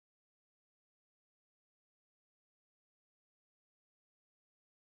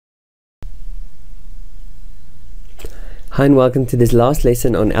Hi and welcome to this last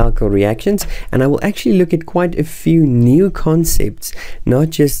lesson on alkyl reactions, and I will actually look at quite a few new concepts,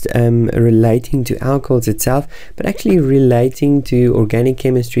 not just relating to alcohols itself, but actually relating to organic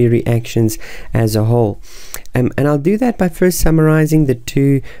chemistry reactions as a whole. And I'll do that by first summarizing the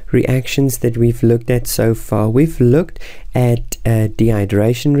two reactions that we've looked at so far. We've looked at a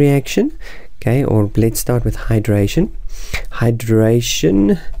dehydration reaction, okay, or let's start with hydration.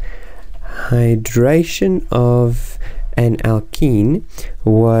 Hydration of an alkene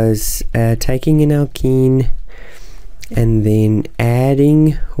was taking an alkene and then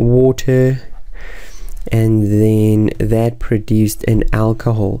adding water, and then that produced an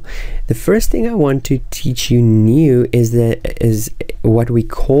alcohol. The first thing I want to teach you new is what we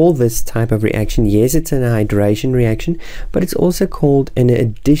call this type of reaction. Yes, it's an hydration reaction, but it's also called an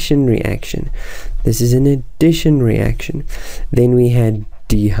addition reaction. This is an addition reaction. Then we had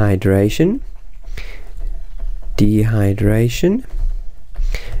dehydration.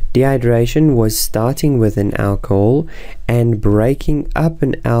 Dehydration was starting with an alcohol and breaking up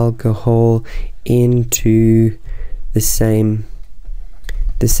an alcohol into the same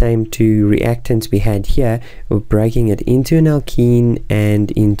two reactants we had here. We're breaking it into an alkene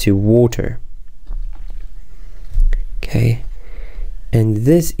and into water. Okay, and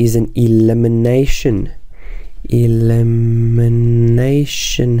this is an elimination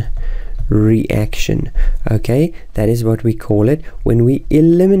reaction. Okay, that is what we call it when we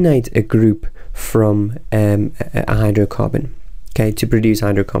eliminate a group from a hydrocarbon, okay, to produce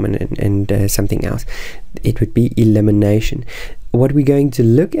hydrocarbon and something else. It would be elimination. What we're going to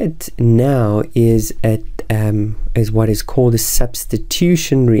look at now is what is called a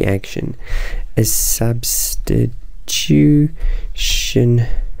substitution reaction. A substitution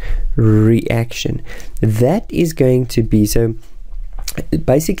reaction. That is going to be, so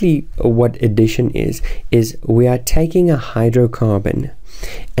basically what addition is we are taking a hydrocarbon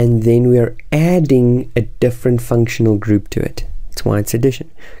and then we are adding a different functional group to it. That's why it's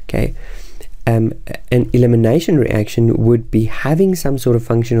addition. Okay, an elimination reaction would be having some sort of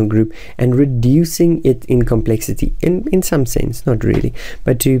functional group and reducing it in complexity, in some sense, not really,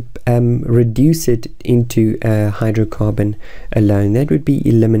 but to reduce it into a hydrocarbon alone. That would be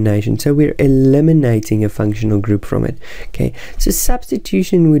elimination. So we're eliminating a functional group from it. Okay, so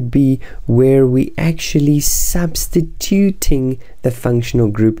substitution would be where we actually substituting the functional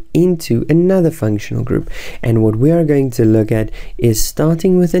group into another functional group. And what we are going to look at is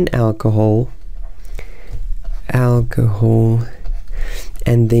starting with an alcohol,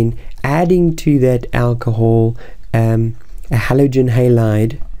 and then adding to that alcohol a halogen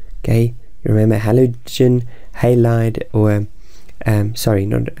halide. Okay, you remember halogen halide, or sorry,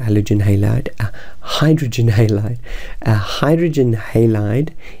 not halogen halide, hydrogen halide. A hydrogen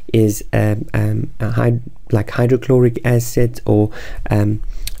halide is like hydrochloric acid or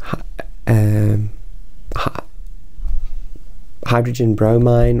hydrogen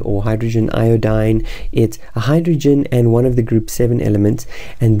bromine or hydrogen iodine. It's a hydrogen and one of the group 7 elements,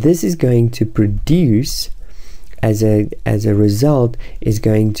 and this is going to produce, as a result, is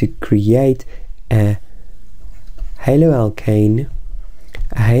going to create a haloalkane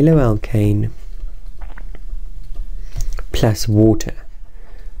plus water.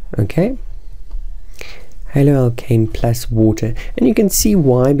 Okay, haloalkane plus water, and you can see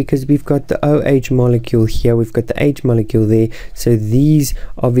why, because we've got the OH molecule here, we've got the H molecule there, so these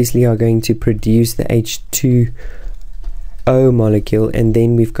obviously are going to produce the H2O molecule, and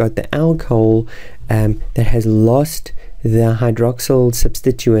then we've got the alcohol that has lost the hydroxyl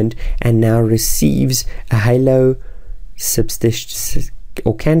substituent and now receives a halo substitution,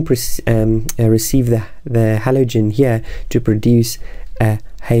 or can receive the halogen here to produce a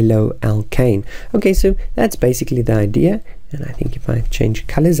haloalkane. Okay, so that's basically the idea, and I think if I change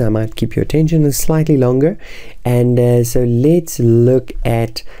colors I might keep your attention slightly longer. And so let's look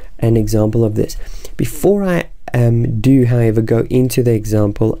at an example of this. Before I do, however, go into the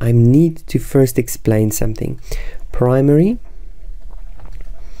example, I need to first explain something. Primary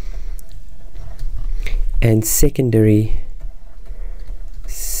and secondary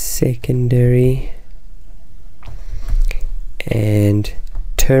and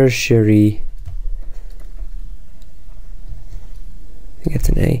tertiary, I think that's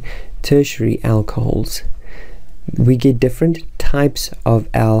an A, tertiary alcohols. We get different types of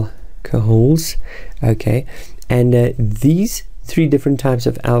alcohols, okay, and these three different types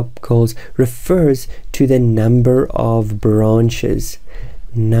of alcohols refers to the number of branches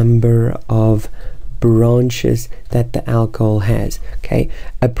that the alcohol has. Okay,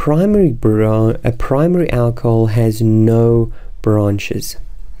 a primary alcohol has no branches.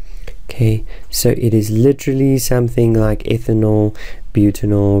 Okay, so it is literally something like ethanol,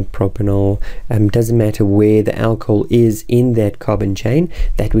 butanol, propanol. Doesn't matter where the alcohol is in that carbon chain,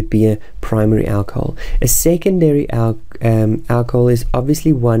 that would be a primary alcohol. A secondary alcohol is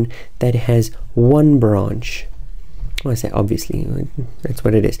obviously one that has one branch. Well, I say obviously, that's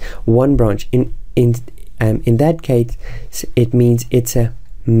what it is. One branch. In that case, it means it's a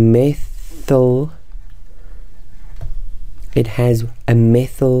methyl. It has a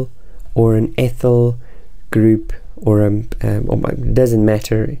methyl or an ethyl group, or it doesn't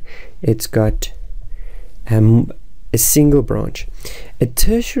matter. It's got a single branch. A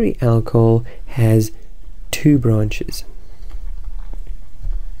tertiary alcohol has two branches.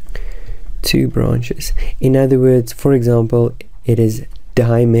 Two branches. In other words, for example, it is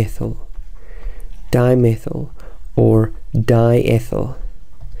dimethyl, or diethyl.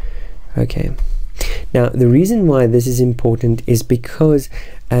 Okay. Now, the reason why this is important is because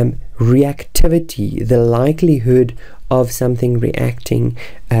reactivity, the likelihood of something reacting,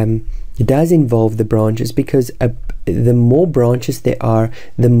 does involve the branches, because the more branches there are,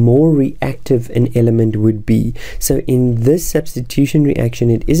 the more reactive an element would be. So in this substitution reaction,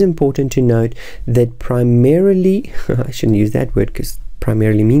 it is important to note that primarily, I shouldn't use that word because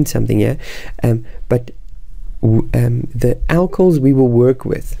primarily means something here, but the alcohols we will work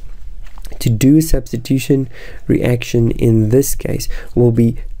with to do a substitution reaction in this case will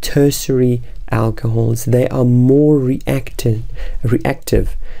be tertiary alcohols. They are more reactive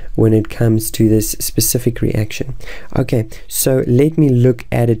when it comes to this specific reaction. Okay, so let me look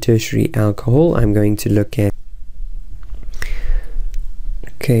at a tertiary alcohol. I'm going to look at,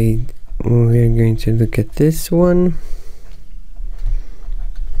 okay, we're going to look at this one.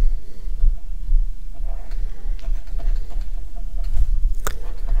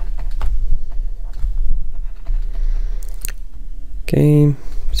 Okay,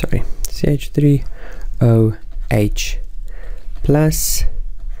 sorry, CH3OH plus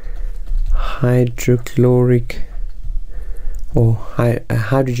hydrochloric or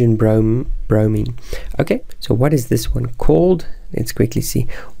hydrogen bromine. Okay, so what is this one called? Let's quickly see.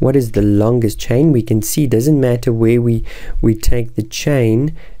 What is the longest chain? We can see, doesn't matter where we take the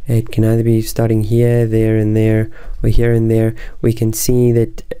chain, it can either be starting here, there, and there, or here and there. We can see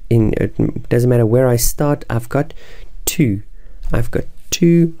that it doesn't matter where I start, I've got two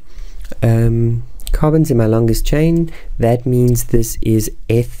carbons in my longest chain. That means this is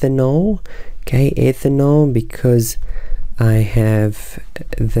ethanol. Okay, ethanol, because I have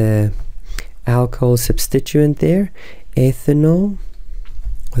the alcohol substituent there, ethanol,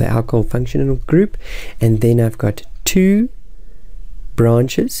 the alcohol functional group, and then I've got two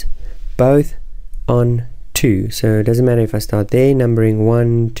branches, both on 2. So it doesn't matter if I start there, numbering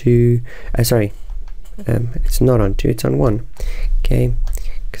 1, 2, sorry, it's not on 2, it's on 1. Okay,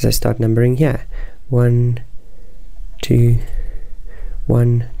 because I start numbering here, 1, 2,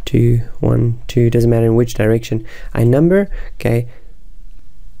 1, 2, 1, 2, doesn't matter in which direction I number. Okay,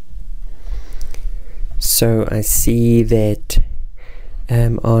 so I see that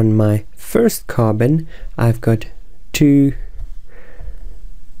on my first carbon I've got two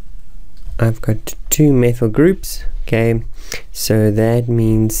methyl groups. Okay, so that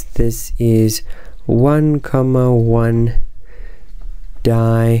means this is 1,1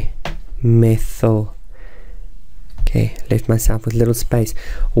 dimethyl. Okay, left myself with little space.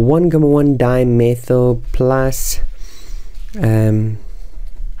 1,1 dimethyl plus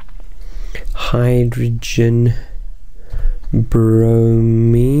hydrogen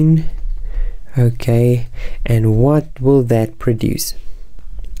bromine. Okay, and what will that produce?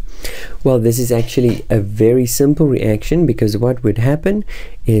 Well, this is actually a very simple reaction, because what would happen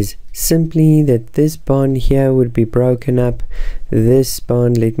is simply that this bond here would be broken up. This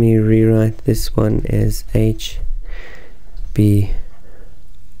bond, let me rewrite this one as HBr.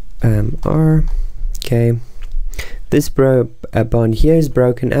 Okay, this bond here is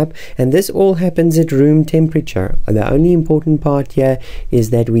broken up, and this all happens at room temperature. The only important part here is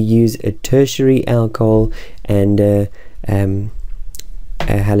that we use a tertiary alcohol and a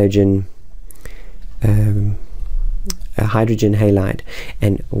halogen, a hydrogen halide.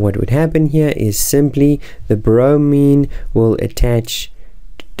 And what would happen here is simply the bromine will attach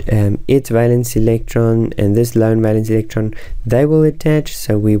its valence electron and this lone valence electron, they will attach.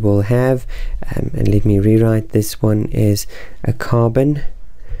 So we will have, and let me rewrite this one as a carbon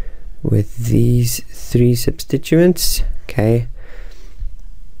with these 3 substituents. Okay,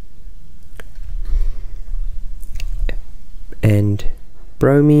 and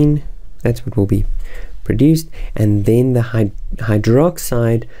bromine, that's what will be produced, and then the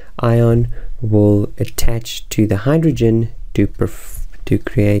hydroxide ion will attach to the hydrogen to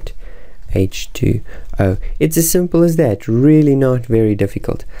create H2O. It's as simple as that, really not very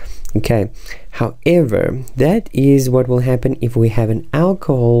difficult. Okay, however, that is what will happen if we have an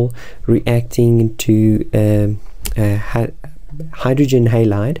alcohol reacting to hydrogen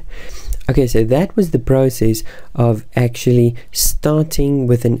halide. Okay, so that was the process of actually starting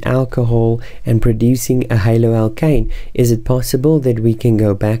with an alcohol and producing a haloalkane. Is it possible that we can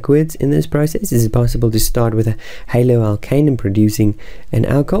go backwards in this process? Is it possible to start with a haloalkane and producing an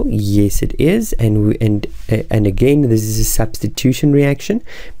alcohol? Yes, it is. And again, this is a substitution reaction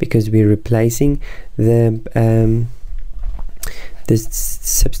because we're replacing the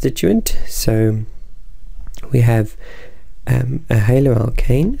substituent. So we have a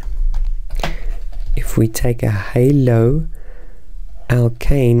haloalkane. If we take a haloalkane,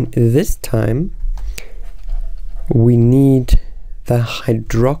 this time we need the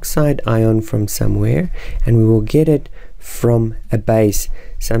hydroxide ion from somewhere, and we will get it from a base,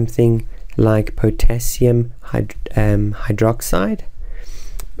 something like potassium hydroxide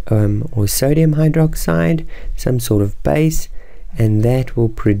or sodium hydroxide, some sort of base, and that will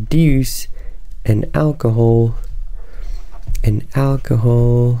produce an alcohol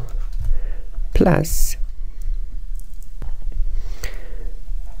plus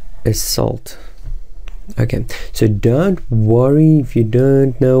a salt. Okay, so don't worry if you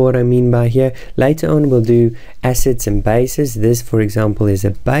don't know what I mean by here. Later on we'll do acids and bases. This, for example, is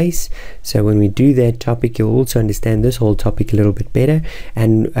a base, so when we do that topic you'll also understand this whole topic a little bit better.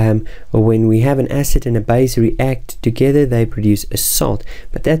 And when we have an acid and a base react together, they produce a salt,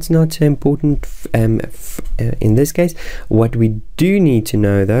 but that's not so important in this case. What we do need to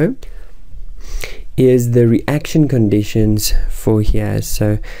know though is the reaction conditions for here.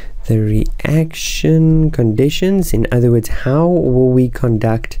 So the reaction conditions, in other words, how will we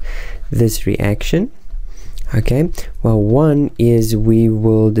conduct this reaction? Okay, well, one is we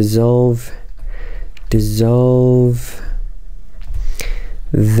will dissolve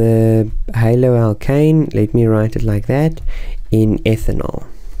the haloalkane, let me write it like that, in ethanol.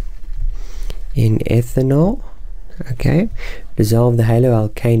 Okay, dissolve the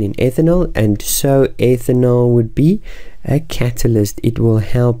haloalkane in ethanol, and so ethanol would be a catalyst. It will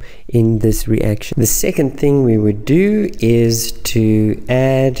help in this reaction. The second thing we would do is to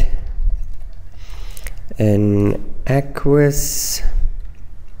add an aqueous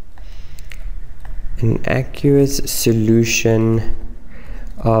solution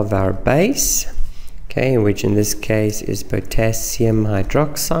of our base, okay, which in this case is potassium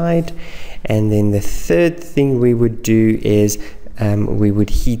hydroxide. And then the third thing we would do is we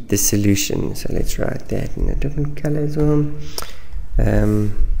would heat the solution. So let's write that in a different color as well.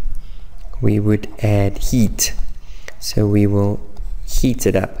 We would add heat, so we will heat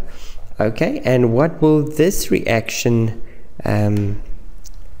it up. Okay, and what will this reaction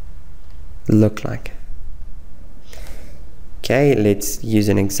look like? Okay, let's use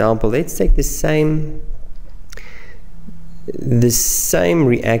an example. Let's take the same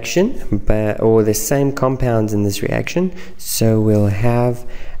reaction, or the same compounds in this reaction. So we'll have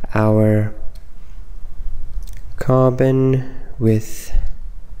our carbon with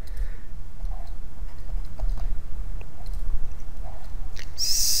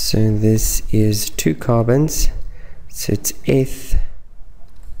so this is 2 carbons, so it's eth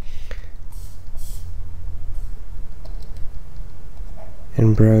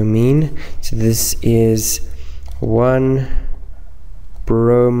and bromine. So this is 1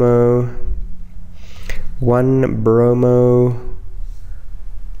 bromo 1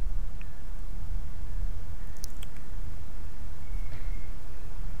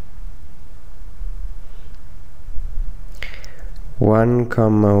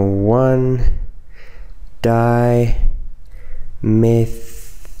 dimethane,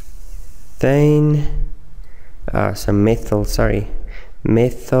 so methyl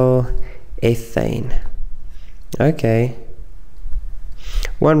ethane. Okay,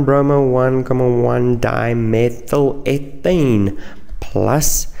 1 bromo 1,1 dimethyl ethane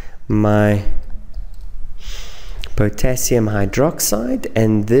plus my potassium hydroxide,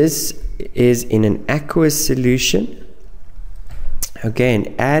 and this is in an aqueous solution. Okay,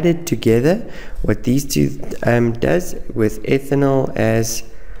 and added together, what these two does with ethanol as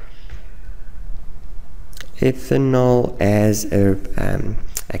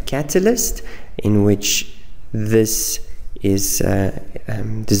a catalyst, in which this is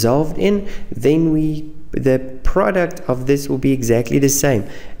dissolved in, then the product of this will be exactly the same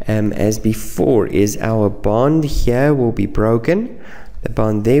as before. Is our bond here will be broken, the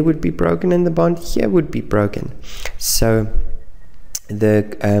bond there would be broken, and the bond here would be broken. So the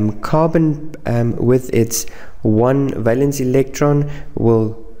carbon with its 1 valence electron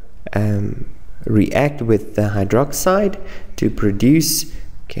will react with the hydroxide to produce,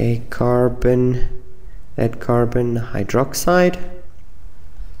 okay, carbon hydroxide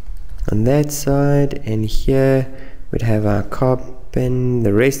on that side, and here we'd have our carbon.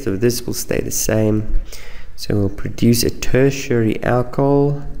 The rest of this will stay the same, so we'll produce a tertiary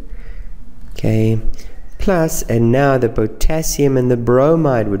alcohol, okay, plus, and now the potassium and the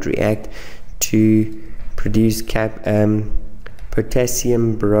bromide would react to produce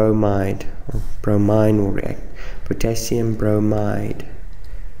potassium bromide, or bromine will react, potassium bromide,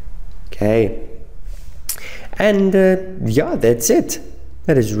 okay. And yeah, that's it.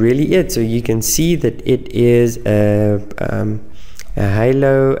 That is really it. So you can see that it is a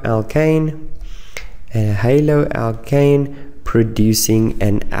haloalkane producing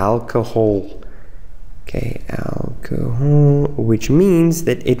an alcohol. Okay, alcohol, which means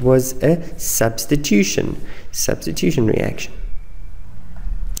that it was a substitution reaction.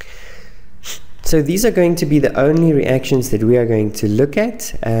 So these are going to be the only reactions that we are going to look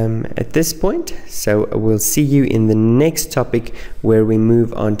at this point. So we'll see you in the next topic where we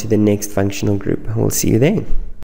move on to the next functional group. We'll see you then.